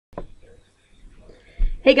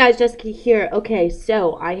Hey guys, Jessica here. Okay,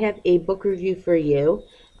 so I have a book review for you.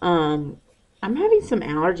 Um, I'm having some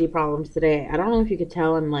allergy problems today. I don't know if you could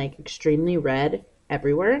tell I'm like extremely red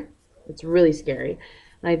everywhere. It's really scary,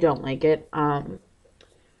 and I don't like it.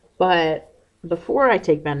 But before I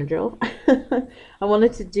take Benadryl, I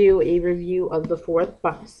wanted to do a review of the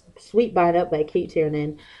Sweet Bindup by Cate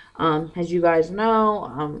Tiernan. As you guys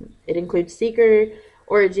know, it includes Seeker,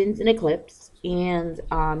 Origins, and Eclipse. And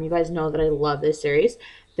you guys know that I love this series.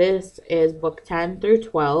 This is book 10 through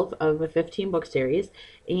 12 of a 15 book series.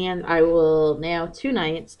 And I will now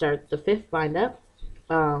tonight start the fifth bindup,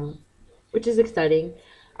 which is exciting.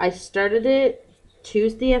 I started it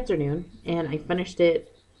Tuesday afternoon and I finished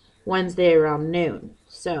it Wednesday around noon.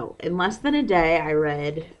 So, in less than a day, I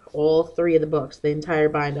read all three of the books, the entire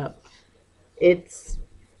bind-up. It's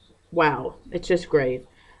wow. It's just great.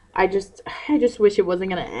 I just wish it wasn't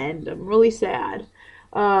gonna end. I'm really sad.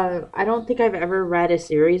 I don't think I've ever read a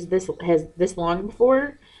series this long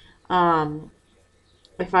before. Um,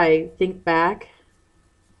 if I think back,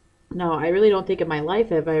 no, I really don't think in my life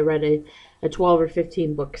have I read a 12 or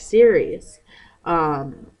 15 book series.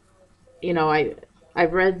 Um, you know,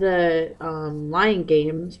 I've read the Lion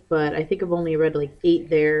Games, but I think I've only read like eight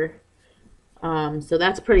there. So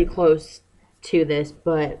that's pretty close to this,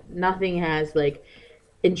 but nothing has like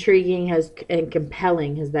intriguing has and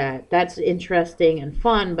compelling as that. That's interesting and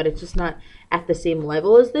fun, but it's just not at the same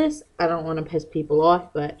level as this. I don't want to piss people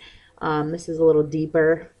off, but this is a little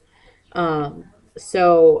deeper.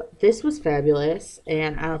 So this was fabulous,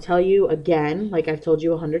 and I'll tell you again, like I've told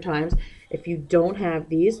you 100 times, if you don't have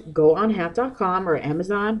these, go on Half.com or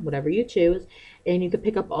Amazon, whatever you choose, and you can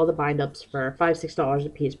pick up all the bind-ups for $5, $6 a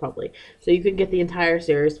piece probably. So you can get the entire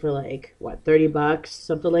series for like what, 30 bucks,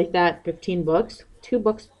 something like that, 15 books,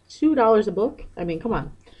 $2 a book. I mean, come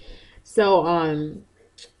on. So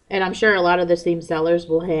and I'm sure a lot of the same sellers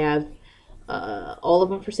will have all of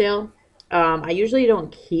them for sale. I usually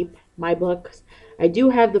don't keep my books. I do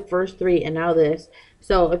have the first three and now this.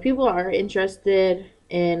 So if people are interested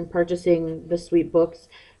in purchasing the sweet books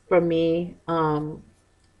from me,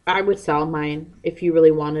 I would sell mine if you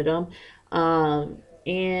really wanted them.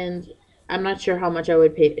 And I'm not sure how much I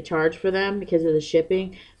would charge for them because of the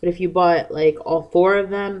shipping. But if you bought like all four of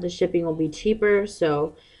them, the shipping will be cheaper.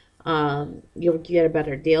 So you'll get a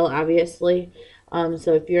better deal, obviously.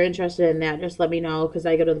 So if you're interested in that, just let me know because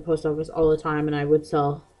I go to the post office all the time and I would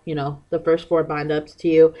sell, the first four bind-ups to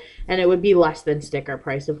you. And it would be less than sticker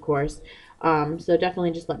price, of course. So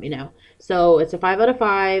definitely just let me know. So it's a 5 out of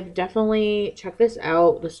 5. Definitely check this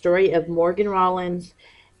out. The story of Morgan Rollins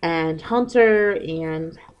and Hunter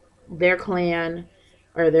and their clan,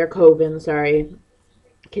 or their coven, sorry,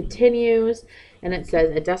 continues. And it says,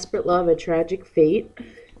 a desperate love, a tragic fate,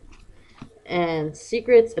 and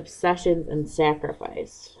secrets, obsessions, and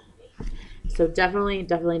sacrifice. So definitely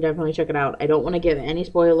check it out. I don't want to give any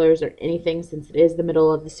spoilers or anything since it is the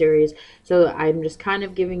middle of the series. So I'm just kind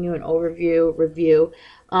of giving you an overview, review.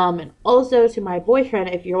 And also to my boyfriend,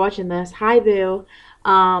 if you're watching this, hi boo.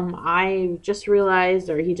 I just realized,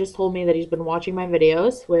 or he just told me that he's been watching my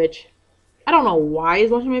videos, which I don't know why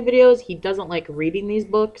he's watching my videos. He doesn't like reading these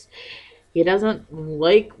books. He doesn't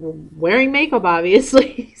like wearing makeup,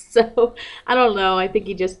 obviously. So I don't know. I think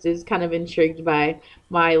he just is kind of intrigued by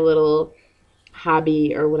my little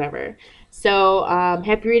hobby or whatever. So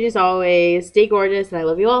happy reading as always. Stay gorgeous, and I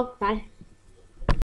love you all. Bye.